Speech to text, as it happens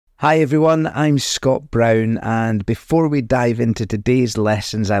Hi everyone, I'm Scott Brown, and before we dive into today's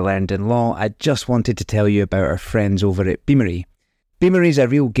lessons I learned in law, I just wanted to tell you about our friends over at Beamery. Beamery is a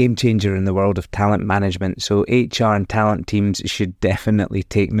real game changer in the world of talent management, so HR and talent teams should definitely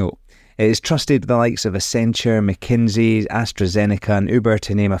take note. It is trusted by the likes of Accenture, McKinsey, AstraZeneca and Uber,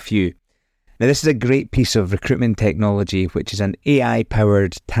 to name a few. Now, this is a great piece of recruitment technology, which is an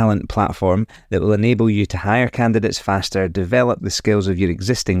AI-powered talent platform that will enable you to hire candidates faster, develop the skills of your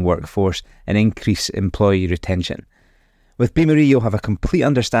existing workforce, and increase employee retention. With Beamery, you'll have a complete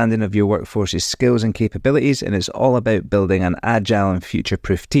understanding of your workforce's skills and capabilities, and it's all about building an agile and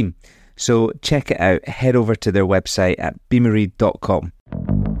future-proof team. So check it out. Head over to their website at beamery.com.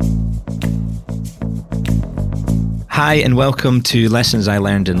 Hi and welcome to Lessons I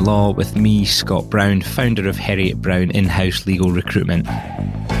Learned in Law with me, Scott Brown, founder of Heriot Brown in-house legal recruitment.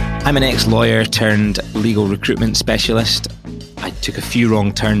 I'm an ex-lawyer turned legal recruitment specialist. I took a few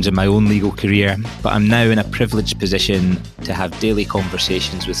wrong turns in my own legal career, but I'm now in a privileged position to have daily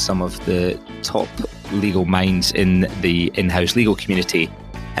conversations with some of the top legal minds in the in-house legal community.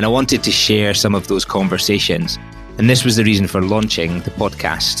 And I wanted to share some of those conversations. And this was the reason for launching the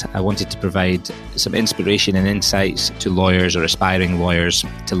podcast. I wanted to provide some inspiration and insights to lawyers or aspiring lawyers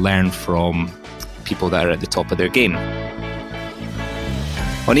to learn from people that are at the top of their game.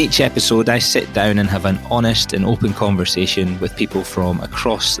 On each episode, I sit down and have an honest and open conversation with people from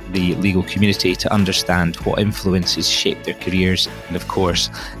across the legal community to understand what influences shape their careers and, of course,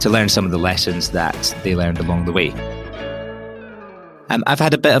 to learn some of the lessons that they learned along the way. I've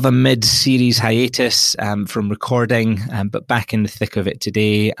had a bit of a mid-series hiatus from recording, but back in the thick of it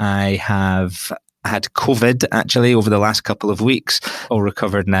today. I have had COVID actually over the last couple of weeks, all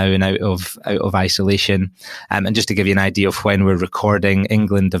recovered now and out of isolation. And just to give you an idea of when we're recording,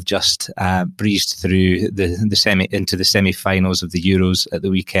 England have just breezed through into the semi-finals of the Euros at the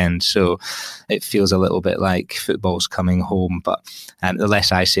weekend. So it feels a little bit like football's coming home. But the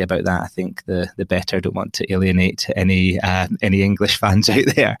less I say about that, I think the better. I don't want to alienate any English fans out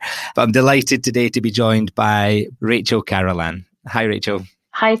there. But I'm delighted today to be joined by Rachel Carolan. Hi, Rachel.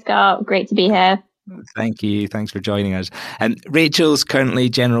 Hi, Scott. Great to be here. Thank you. Thanks for joining us. Rachel's currently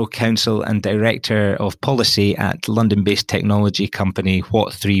General Counsel and Director of Policy at London-based technology company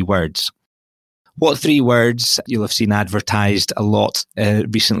What Three Words. What Three Words you'll have seen advertised a lot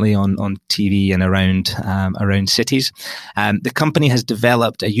recently on TV and around cities. The company has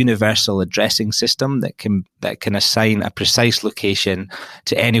developed a universal addressing system that can assign a precise location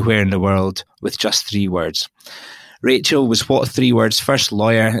to anywhere in the world with just 3 words. Rachel was What Three Words' first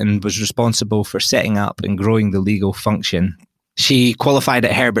lawyer and was responsible for setting up and growing the legal function. She qualified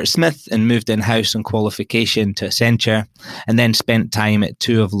at Herbert Smith and moved in-house on qualification to Accenture, and then spent time at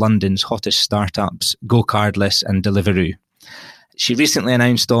 2 of London's hottest startups, GoCardless and Deliveroo. She recently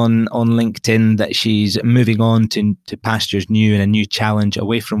announced on LinkedIn that she's moving on to pastures new and a new challenge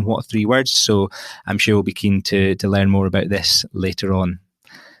away from What Three Words, so I'm sure we'll be keen to learn more about this later on.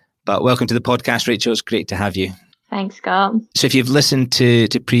 But welcome to the podcast, Rachel. It's great to have you. Thanks, Scott. So if you've listened to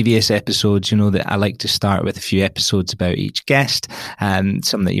previous episodes, you know that I like to start with a few episodes about each guest,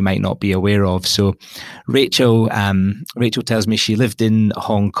 some that you might not be aware of. So Rachel tells me she lived in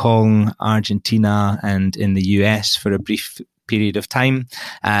Hong Kong, Argentina, and in the US for a brief period of time.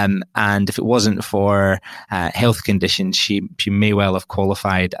 And if it wasn't for health conditions, she may well have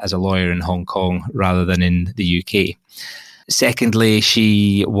qualified as a lawyer in Hong Kong rather than in the UK. Secondly,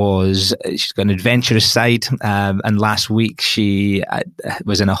 she's got an adventurous side, and last week she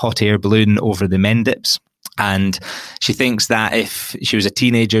was in a hot air balloon over the Mendips, and she thinks that if she was a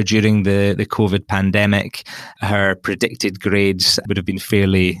teenager during the COVID pandemic, her predicted grades would have been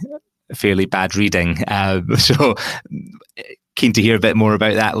fairly bad reading. So keen to hear a bit more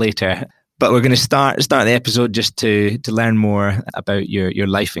about that later. But we're going to start the episode just to learn more about your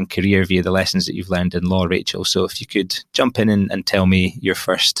life and career via the lessons that you've learned in law, Rachel. So if you could jump in and tell me your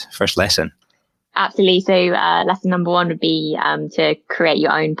first lesson. Absolutely. So lesson number 1 would be to create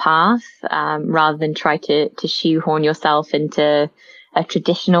your own path rather than try to shoehorn yourself into a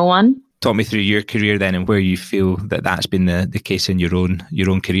traditional one. Talk me through your career then and where you feel that that's been the case in your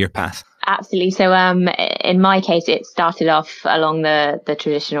own career path. Absolutely. So in my case, it started off along the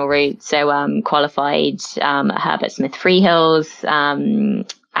traditional route. So qualified at Herbert Smith Freehills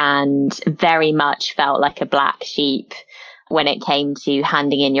and very much felt like a black sheep when it came to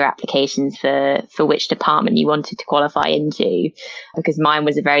handing in your applications for which department you wanted to qualify into, because mine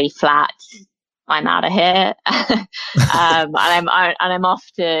was a very flat, I'm out of here, and I'm off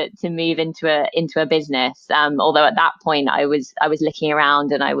to move into a business. Although at that point I was looking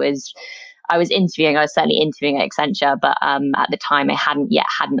around and I was I was interviewing. I was certainly interviewing at Accenture, but at the time I hadn't yet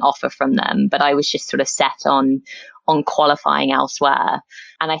had an offer from them. But I was just sort of set on qualifying elsewhere.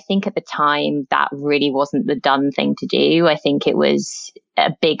 And I think at the time that really wasn't the done thing to do. I think it was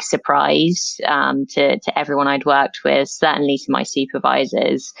a big surprise to everyone I'd worked with, certainly to my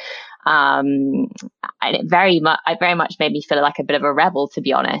supervisors. And it very much made me feel like a bit of a rebel, to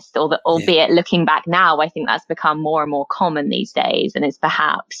be honest. Albeit looking back now, I think that's become more and more common these days, and it's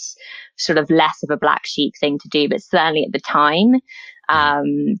perhaps sort of less of a black sheep thing to do. But certainly at the time,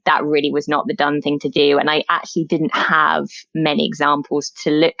 that really was not the done thing to do. And I actually didn't have many examples to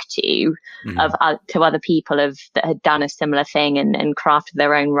look to to other people that had done a similar thing and crafted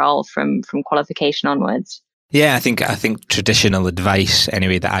their own role from qualification onwards. Yeah, I think traditional advice,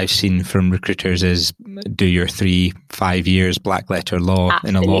 anyway, that I've seen from recruiters is do your 3-5 years black letter law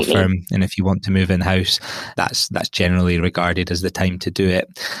in a law firm, and if you want to move in-house, that's generally regarded as the time to do it.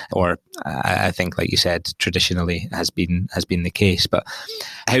 Or I think, like you said, traditionally has been the case. But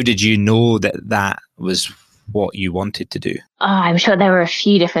how did you know that was what you wanted to do? I'm sure there were a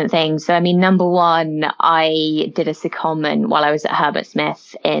few different things. So, I mean, number one, I did a secondment while I was at Herbert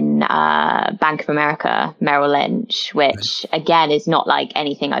Smith in Bank of America, Merrill Lynch, which again is not like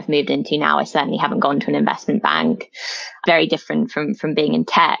anything I've moved into now. I certainly haven't gone to an investment bank. Very different from being in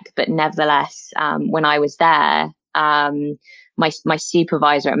tech, but nevertheless, when I was there, my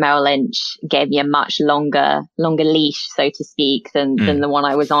supervisor at Merrill Lynch gave me a much longer leash, so to speak, than the one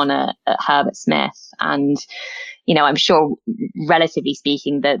I was on at Herbert Smith. And, you know, I'm sure, relatively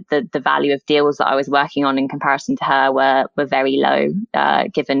speaking, the value of deals that I was working on in comparison to her were very low,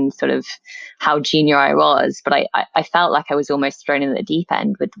 given sort of how junior I was. But I felt like I was almost thrown in at the deep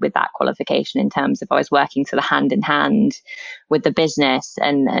end with that qualification, in terms of I was working sort of hand in hand with the business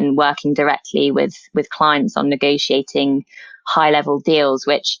and working directly with clients on negotiating high level deals,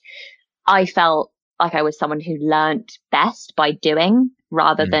 which I felt like I was someone who learnt best by doing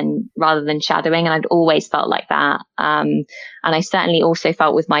rather than shadowing. And I'd always felt like that. And I certainly also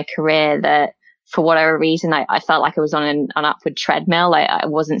felt with my career that for whatever reason, I felt like I was on an upward treadmill. I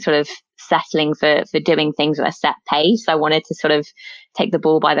wasn't sort of settling for doing things at a set pace. I wanted to sort of take the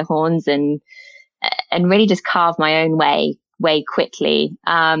bull by the horns and really just carve my own way quickly.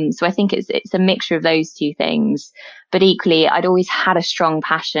 So I think it's a mixture of those two things. But equally, I'd always had a strong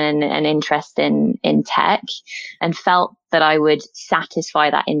passion and interest in tech, and felt that I would satisfy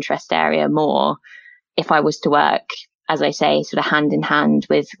that interest area more if I was to work, as I say, sort of hand in hand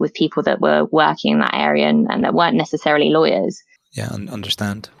with people that were working in that area and that weren't necessarily lawyers. Yeah, I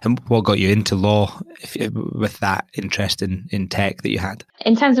understand. And what got you into law with that interest in tech that you had?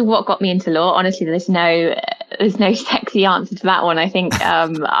 In terms of what got me into law, honestly, there's no sexy answer to that one. I think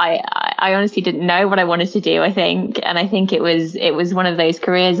I honestly didn't know what I wanted to do, I think. And I think it was one of those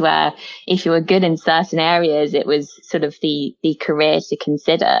careers where if you were good in certain areas, it was sort of the career to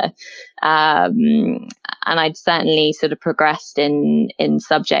consider. And I'd certainly sort of progressed in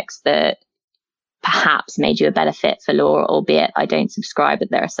subjects that perhaps made you a better fit for law, albeit I don't subscribe that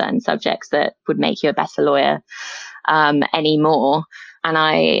there are certain subjects that would make you a better lawyer anymore. And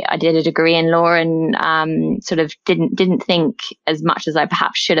I did a degree in law and sort of didn't think as much as I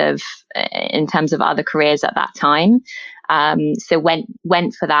perhaps should have in terms of other careers at that time. So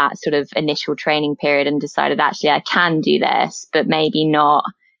went for that sort of initial training period and decided actually I can do this, but maybe not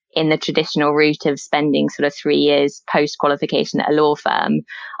in the traditional route of spending sort of 3 years post qualification at a law firm.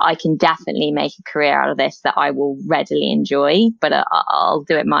 I can definitely make a career out of this that I will readily enjoy, but I'll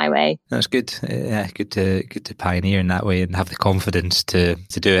do it my way. That's good. Yeah, good to pioneer in that way and have the confidence to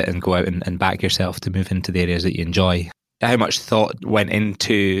do it and go out and back yourself to move into the areas that you enjoy. How much thought went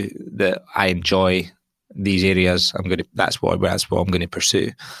into that? I enjoy these areas. That's what I'm going to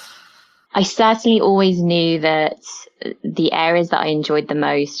pursue. I certainly always knew that the areas that I enjoyed the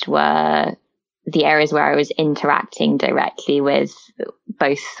most were the areas where I was interacting directly with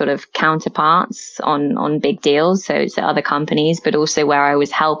both sort of counterparts on big deals, so other companies, but also where I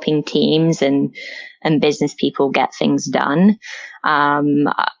was helping teams and business people get things done.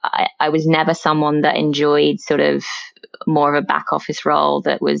 I was never someone that enjoyed sort of more of a back office role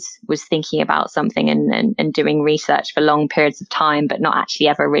that was thinking about something and doing research for long periods of time, but not actually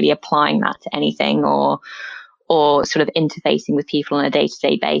ever really applying that to anything or sort of interfacing with people on a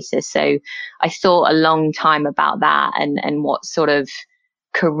day-to-day basis. So I thought a long time about that and what sort of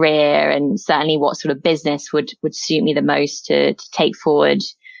career and certainly what sort of business would suit me the most to take forward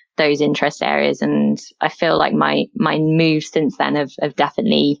those interest areas. And I feel like my moves since then have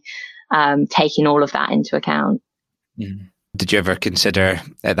definitely taken all of that into account. Mm. Did you ever consider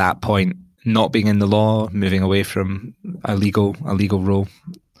at that point not being in the law, moving away from a legal role?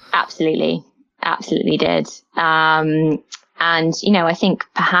 Absolutely did. And, I think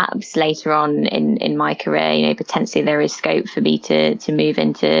perhaps later on in my career, potentially there is scope for me to move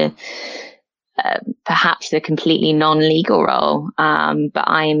into perhaps a completely non-legal role. But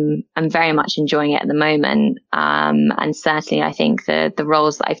I'm very much enjoying it at the moment. And certainly I think the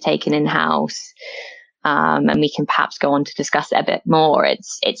roles that I've taken in-house, and we can perhaps go on to discuss it a bit more.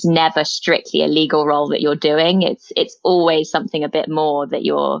 It's never strictly a legal role that you're doing. It's always something a bit more that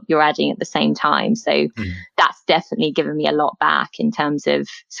you're adding at the same time. So that's definitely given me a lot back in terms of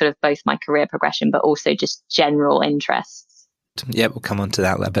sort of both my career progression, but also just general interests. Yeah, we'll come on to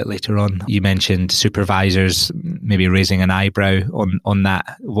that a little bit later on. You mentioned supervisors maybe raising an eyebrow on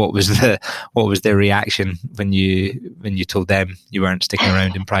that. What was their reaction when you told them you weren't sticking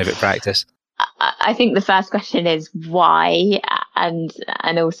around in private practice? I think the first question is why, and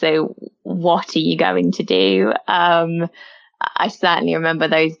also what are you going to do? I certainly remember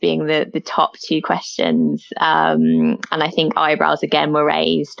those being the top two questions, and I think eyebrows again were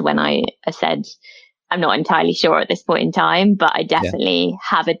raised when I said I'm not entirely sure at this point in time, but I definitely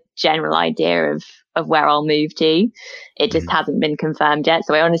have a general idea of where I'll move to. It just hasn't been confirmed yet.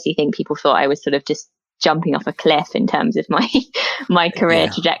 So I honestly think people thought I was sort of just jumping off a cliff in terms of my career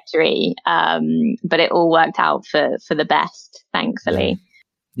trajectory. But it all worked out for the best, thankfully.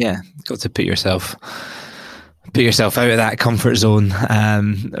 Yeah, got to put yourself out of that comfort zone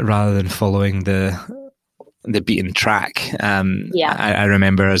rather than following the beaten track. I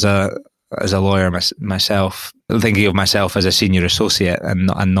remember as a lawyer myself, thinking of myself as a senior associate and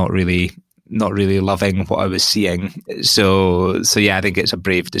not really loving what I was seeing. So yeah, I think it's a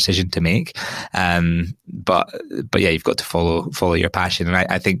brave decision to make. But yeah, you've got to follow your passion. And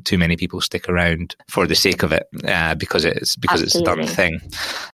I think too many people stick around for the sake of it, because it's a done thing,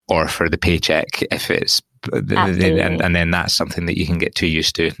 or for the paycheck if it's. And then that's something that you can get too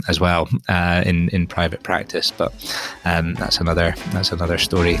used to as well in private practice. But that's another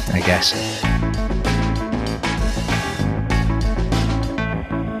story, I guess.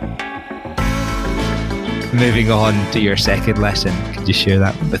 Moving on to your second lesson, could you share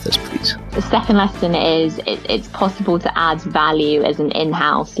that with us, please? The second lesson is it's possible to add value as an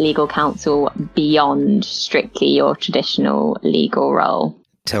in-house legal counsel beyond strictly your traditional legal role.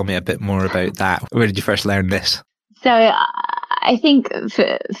 Tell me a bit more about that. Where did you first learn this? So I think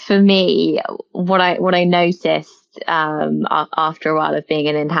for me, what I noticed after a while of being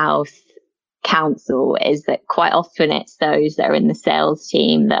an in-house counsel is that quite often it's those that are in the sales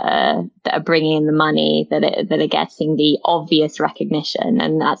team that are bringing in the money, that are getting the obvious recognition,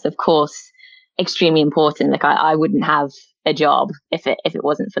 and that's of course extremely important. Like I wouldn't have a job if it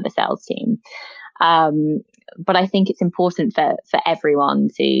wasn't for the sales team. But I think it's important for everyone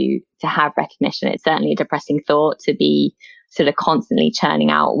to have recognition. It's certainly a depressing thought to be sort of constantly churning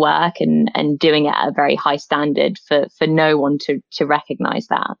out work and doing it at a very high standard for no one to recognize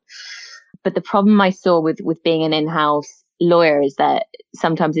that. But the problem I saw with being an in-house lawyer is that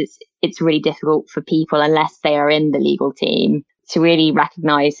sometimes it's really difficult for people, unless they are in the legal team, to really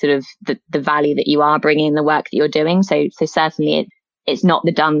recognize sort of the value that you are bringing in the work that you're doing. So certainly it's not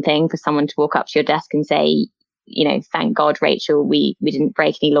the done thing for someone to walk up to your desk and say, thank God, Rachel, we didn't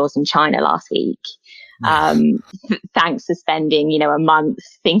break any laws in China last week. Thanks for spending, a month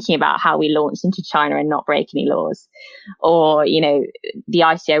thinking about how we launched into China and not break any laws. Or, the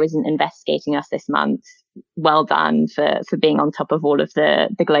ICO isn't investigating us this month. Well done for being on top of all of the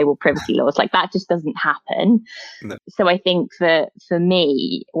global privacy laws. Like that just doesn't happen. No. So I think for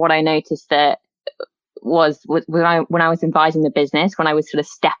me, what I noticed that was when I was advising the business, when I was sort of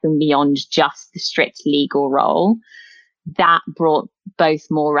stepping beyond just the strict legal role, that brought both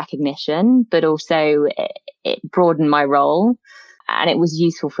more recognition, but also it broadened my role, and it was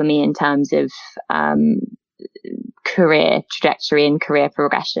useful for me in terms of career trajectory and career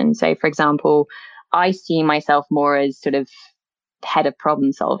progression. So, for example, I see myself more as sort of head of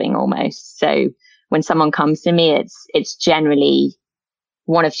problem solving almost. So when someone comes to me, it's generally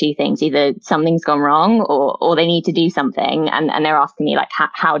one of two things: either something's gone wrong or they need to do something, and they're asking me like,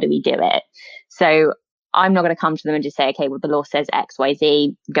 how do we do it? So I'm not going to come to them and just say, okay, well, the law says X, Y,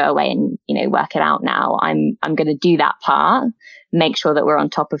 Z, go away and, work it out now. I'm going to do that part, make sure that we're on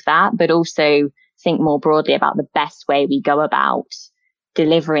top of that, but also think more broadly about the best way we go about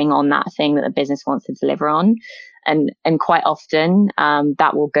delivering on that thing that the business wants to deliver on. And quite often,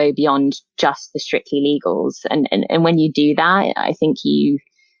 that will go beyond just the strictly legals. And when you do that, I think you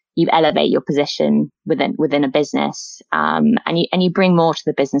elevate your position within a business, and you bring more to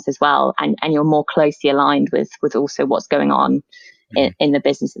the business as well, and you're more closely aligned with also what's going on in the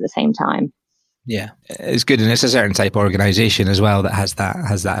business at the same time. Yeah, it's good, and it's a certain type of organisation as well that has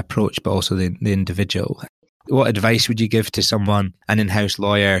that approach, but also the individual. What advice would you give to someone, an in-house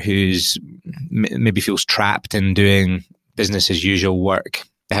lawyer who's maybe feels trapped in doing business as usual work?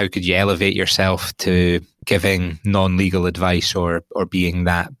 How could you elevate yourself to giving non-legal advice or being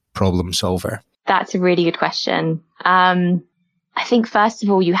that problem solver? That's a really good question. I think first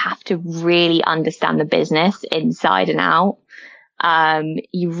of all, you have to really understand the business inside and out.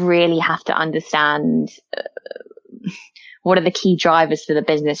 You really have to understand what are the key drivers for the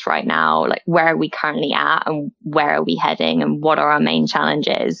business right now? Like, where are we currently at and where are we heading and what are our main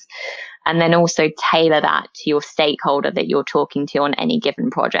challenges? And then also tailor that to your stakeholder that you're talking to on any given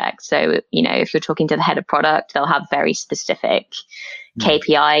project. So, if you're talking to the head of product, they'll have very specific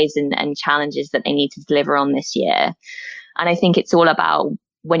KPIs and challenges that they need to deliver on this year. And I think it's all about,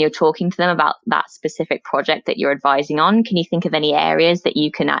 when you're talking to them about that specific project that you're advising on, can you think of any areas that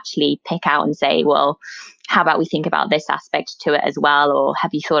you can actually pick out and say, well, how about we think about this aspect to it as well? Or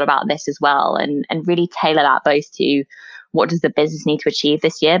have you thought about this as well? And really tailor that both to what does the business need to achieve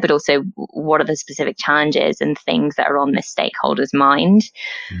this year, but also what are the specific challenges and things that are on this stakeholder's mind?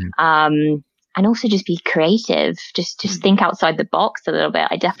 And also just be creative, just think outside the box a little bit.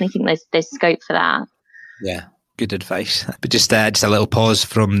 I definitely think there's scope for that. Yeah. Good advice. But just a little pause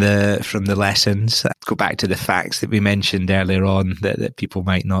from the lessons. Go back to the facts that we mentioned earlier on that people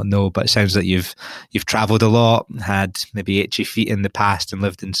might not know. But it sounds like you've travelled a lot, had maybe itchy feet in the past, and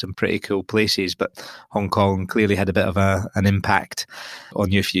lived in some pretty cool places. But Hong Kong clearly had a bit of an impact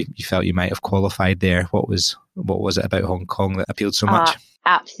on you. If you felt you might have qualified there, what was it about Hong Kong that appealed so much?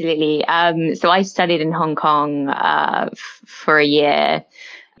 Absolutely. So I studied in Hong Kong for a year.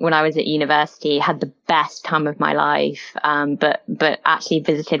 When I was at university, had the best time of my life, but actually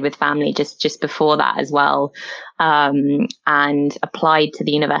visited with family just before that as well, and applied to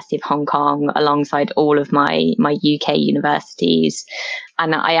the University of Hong Kong alongside all of my UK universities.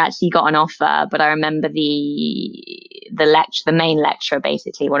 And I actually got an offer, but I remember the main lecturer,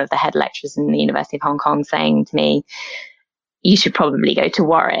 basically one of the head lecturers in the University of Hong Kong, saying to me, you should probably go to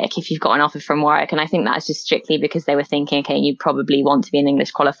Warwick if you've got an offer from Warwick. And I think that's just strictly because they were thinking, okay, you probably want to be an English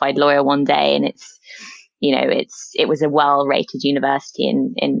qualified lawyer one day. And it was a well-rated university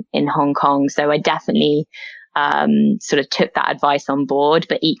in Hong Kong. So I definitely sort of took that advice on board,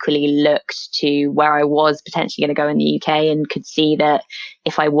 but equally looked to where I was potentially going to go in the UK and could see that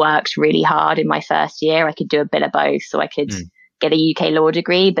if I worked really hard in my first year, I could do a bit of both. So I could get a UK law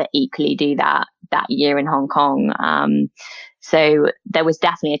degree, but equally do that year in Hong Kong. So there was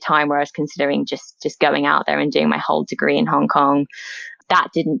definitely a time where I was considering just going out there and doing my whole degree in Hong Kong. That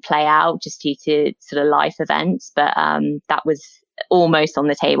didn't play out just due to sort of life events, but that was almost on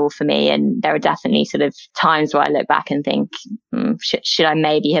the table for me. And there are definitely sort of times where I look back and think, should I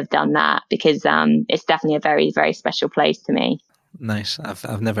maybe have done that? Because it's definitely a very, very special place to me. Nice.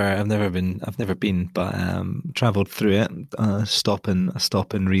 I've never been, but travelled through it. Stop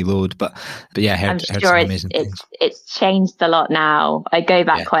and reload. But yeah, heard I'm sure some amazing things. It's changed a lot now. I go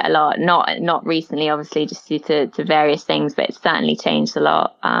back quite a lot. Not recently, obviously, just due to various things, but it's certainly changed a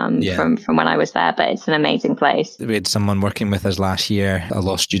lot from when I was there. But it's an amazing place. We had someone working with us last year, a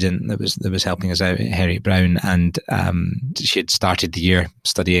law student that was helping us out at Harriet Brown, and she had started the year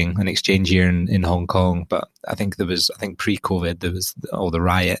studying an exchange year in Hong Kong, but I think pre-COVID there was all the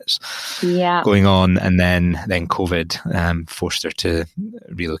riots going on, and then COVID forced her to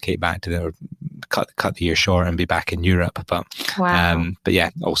relocate back to cut the year short and be back in Europe. But yeah,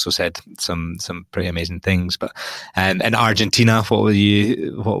 also said some pretty amazing things. But in Argentina, what was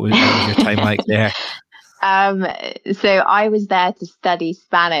your time like there? So I was there to study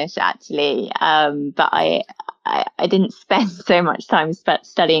Spanish actually, but I didn't spend so much time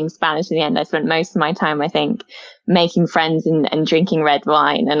studying Spanish in the end. I spent most of my time, I think, making friends and drinking red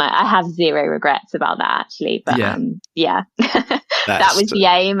wine. And I have zero regrets about that, actually. But that was the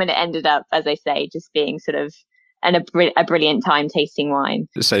aim. And it ended up, as I say, just being sort of a brilliant time tasting wine.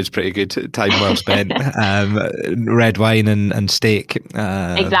 It sounds pretty good. Time well spent. Red wine and steak.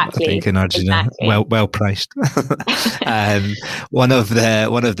 Exactly. I think in Argentina, exactly. well priced. One of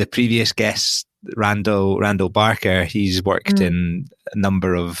the previous guests, Randall Barker, he's worked in a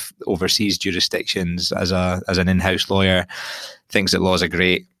number of overseas jurisdictions as an in-house lawyer. Thinks that law is a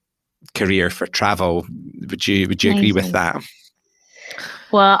great career for travel. Would you agree with that?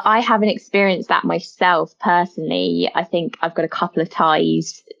 Well, I haven't experienced that myself personally. I think I've got a couple of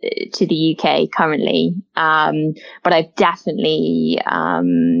ties to the UK currently, but I've definitely,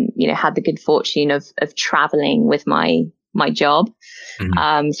 had the good fortune of traveling with my job.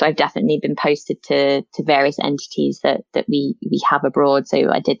 So I've definitely been posted to various entities that we have abroad.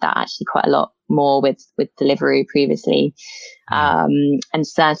 So I did that actually quite a lot more with Deliveroo previously, and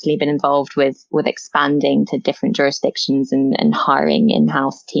certainly been involved with expanding to different jurisdictions and hiring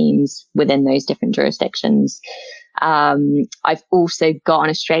in-house teams within those different jurisdictions. I've also got an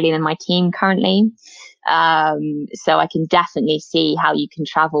Australian in my team currently. So I can definitely see how you can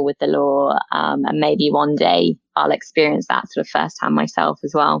travel with the law, and maybe one day I'll experience that sort of firsthand myself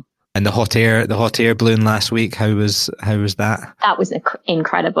as well. And the hot air balloon last week, how was that? That was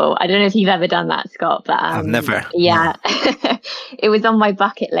incredible. I don't know if you've ever done that, Scott, but I've never. Yeah, no. It was on my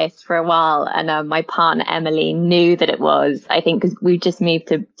bucket list for a while, and my partner Emily knew that it was. I think because we just moved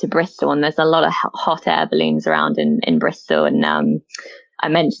to Bristol, and there's a lot of hot air balloons around in Bristol, and I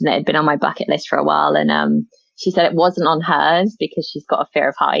mentioned that it had been on my bucket list for a while, and she said it wasn't on hers because she's got a fear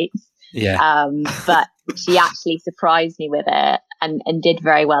of heights. Yeah. But she actually surprised me with it and did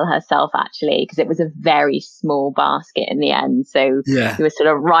very well herself, actually, because it was a very small basket in the end. So yeah. It was sort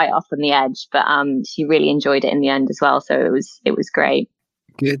of right off on the edge, but she really enjoyed it in the end as well. So it was great.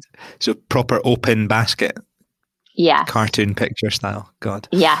 Good. So proper open basket. Yeah. Cartoon picture style. God.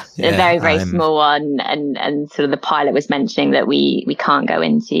 Yes. Yeah, a very, very small one. And sort of the pilot was mentioning that we can't go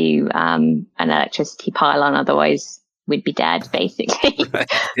into an electricity pylon, otherwise we'd be dead, basically.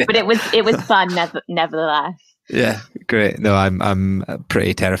 Right, yeah. But it was fun nevertheless. Yeah, great. No, I'm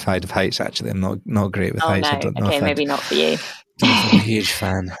pretty terrified of heights, actually. I'm not great with heights. No. I don't know. Okay, maybe not for you. I'm a huge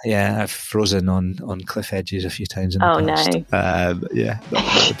fan. Yeah, I've frozen on cliff edges a few times in the past. No. Yeah,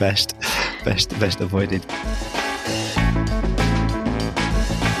 not the best avoided.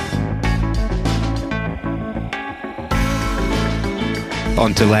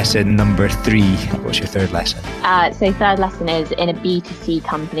 On to lesson number 3. What's your third lesson? So third lesson is, in a B2C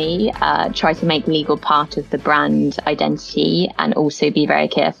company, try to make legal part of the brand identity, and also be very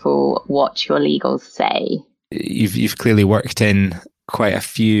careful what your legals say. You've clearly worked in quite a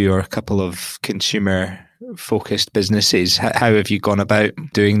few or a couple of consumer focused businesses. How have you gone about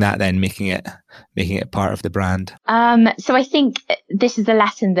doing that then, making it part of the brand? So I think this is a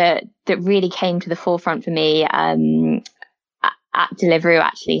lesson that really came to the forefront for me at Deliveroo,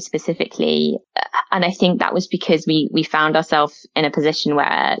 actually, specifically. And I think that was because we found ourselves in a position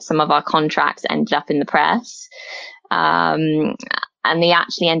where some of our contracts ended up in the press. And they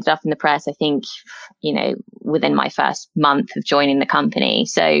actually ended up in the press, I think, within my first month of joining the company.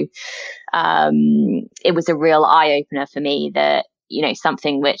 So it was a real eye-opener for me that,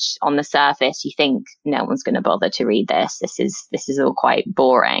 something which on the surface you think no one's going to bother to read this. This is all quite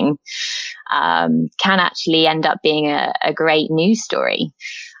boring. Can actually end up being a great news story.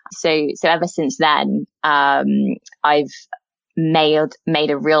 So ever since then, I've made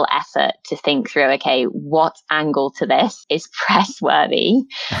a real effort to think through, okay, what angle to this is press worthy?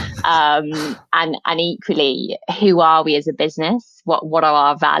 And equally, who are we as a business? What are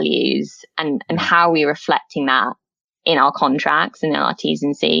our values, and how are we reflecting that in our contracts and in our T's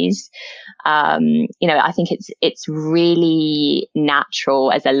and C's? I think it's really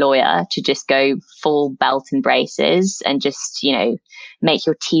natural as a lawyer to just go full belt and braces and just, make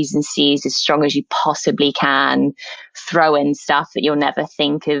your T's and C's as strong as you possibly can, throw in stuff that you'll never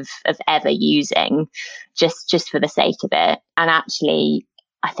think of ever using just for the sake of it. And actually,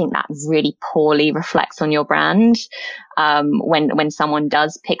 I think that really poorly reflects on your brand when someone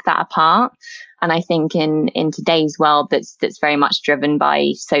does pick that apart. And I think in today's world that's very much driven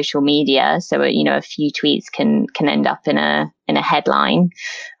by social media, so a few tweets can end up in a headline.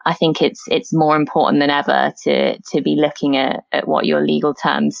 I think it's more important than ever to be looking at what your legal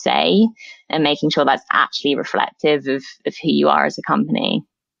terms say and making sure that's actually reflective of who you are as a company.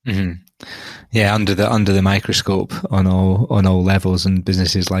 Mm-hmm. Yeah, under the microscope on all levels and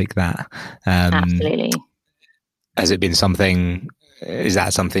businesses like that. Absolutely. Has it been something? Is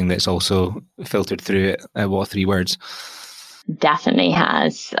that something that's also filtered through it? What 3 words? Definitely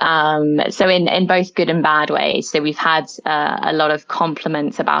has. So in both good and bad ways. So we've had a lot of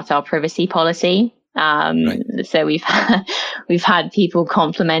compliments about our privacy policy. Right. So we've had people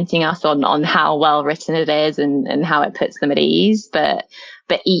complimenting us on how well written it is and how it puts them at ease. But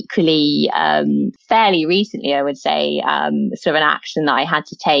equally, fairly recently, I would say, sort of an action that I had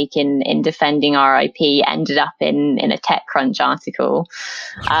to take in defending our IP ended up in a TechCrunch article,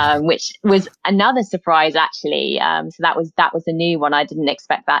 which was another surprise, actually. So that was a new one. I didn't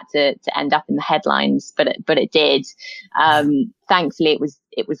expect that to end up in the headlines, but it did. Thankfully,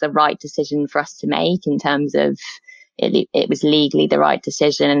 it was the right decision for us to make in terms of it was legally the right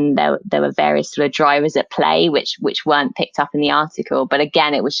decision. There were various sort of drivers at play which weren't picked up in the article. But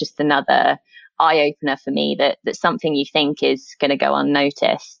again, it was just another eye opener for me that something you think is going to go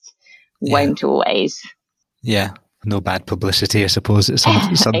unnoticed won't always. Yeah. No bad publicity, I suppose,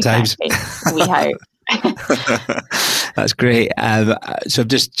 sometimes. Exactly. We hope. That's great. So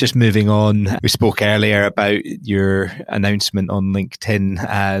just moving on, we spoke earlier about your announcement on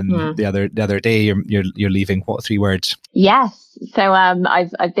LinkedIn the other day. You're leaving What 3 Words? Yes. So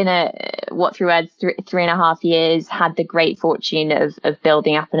I've been at What 3 Words 3.5 years. Had the great fortune of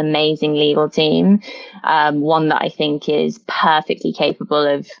building up an amazing legal team, one that I think is perfectly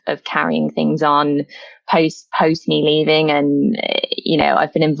capable of carrying things on post me leaving. And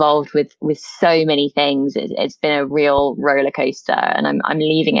I've been involved with so many things. It's been a real roller coaster, and I'm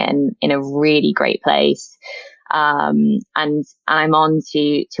leaving it in a really great place. And I'm on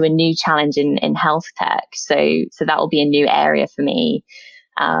to a new challenge in health tech. So that will be a new area for me,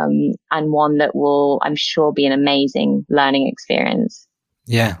 and one that will, I'm sure, be an amazing learning experience.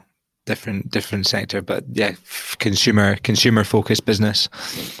 Yeah. Different sector, but yeah, consumer focused business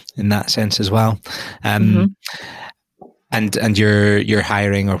in that sense as well. And you're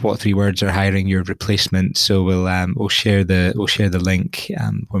hiring, or What 3 Words are hiring your replacement. So we'll share the link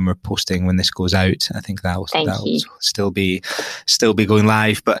when we're posting, when this goes out. I think that'll still be going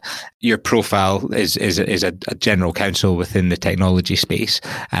live. But your profile is a general counsel within the technology space.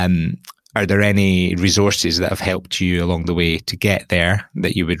 Are there any resources that have helped you along the way to get there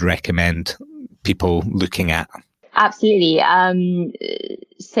that you would recommend people looking at? Absolutely.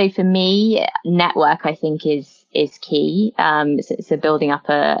 So for me, network, I think, is key. So building up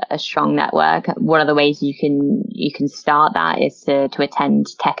a strong network. One of the ways you can start that is to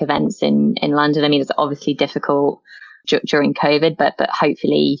attend tech events in London. I mean, it's obviously difficult during COVID, but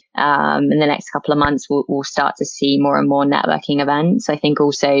hopefully in the next couple of months we'll start to see more and more networking events. I think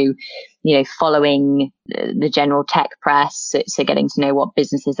also, following the general tech press, so getting to know what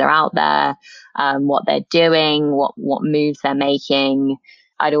businesses are out there, what they're doing, what moves they're making.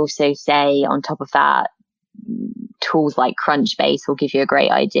 I'd also say, on top of that, tools like Crunchbase will give you a great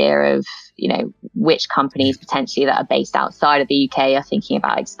idea of, which companies potentially that are based outside of the UK are thinking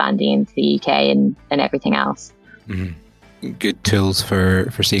about expanding into the UK and everything else. Mm-hmm. Good tools for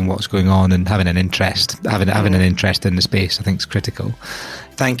seeing what's going on and having an interest in the space, I think, is critical.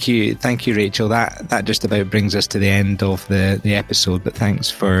 Thank you, Rachel. That just about brings us to the end of the episode. But thanks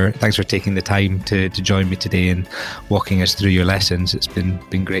for taking the time to join me today and walking us through your lessons. It's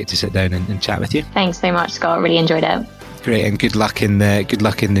been great to sit down and chat with you. Thanks so much, Scott. Really enjoyed it. Great, and good luck in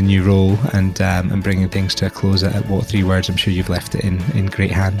the new role and bringing things to a close at What 3 Words. I'm sure you've left it in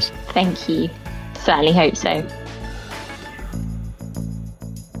great hands. Thank you. Certainly hope so.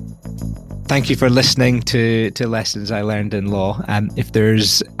 Thank you for listening to Lessons I Learned in Law. If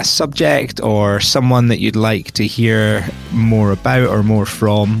there's a subject or someone that you'd like to hear more about or more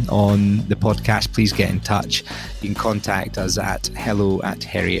from on the podcast, please get in touch. You can contact us at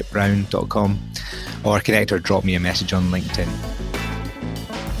hello@heriotbrown.com or connect or drop me a message on LinkedIn.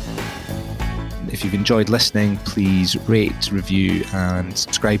 If you've enjoyed listening, please rate, review and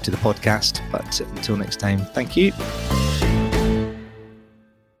subscribe to the podcast. But until next time, thank you.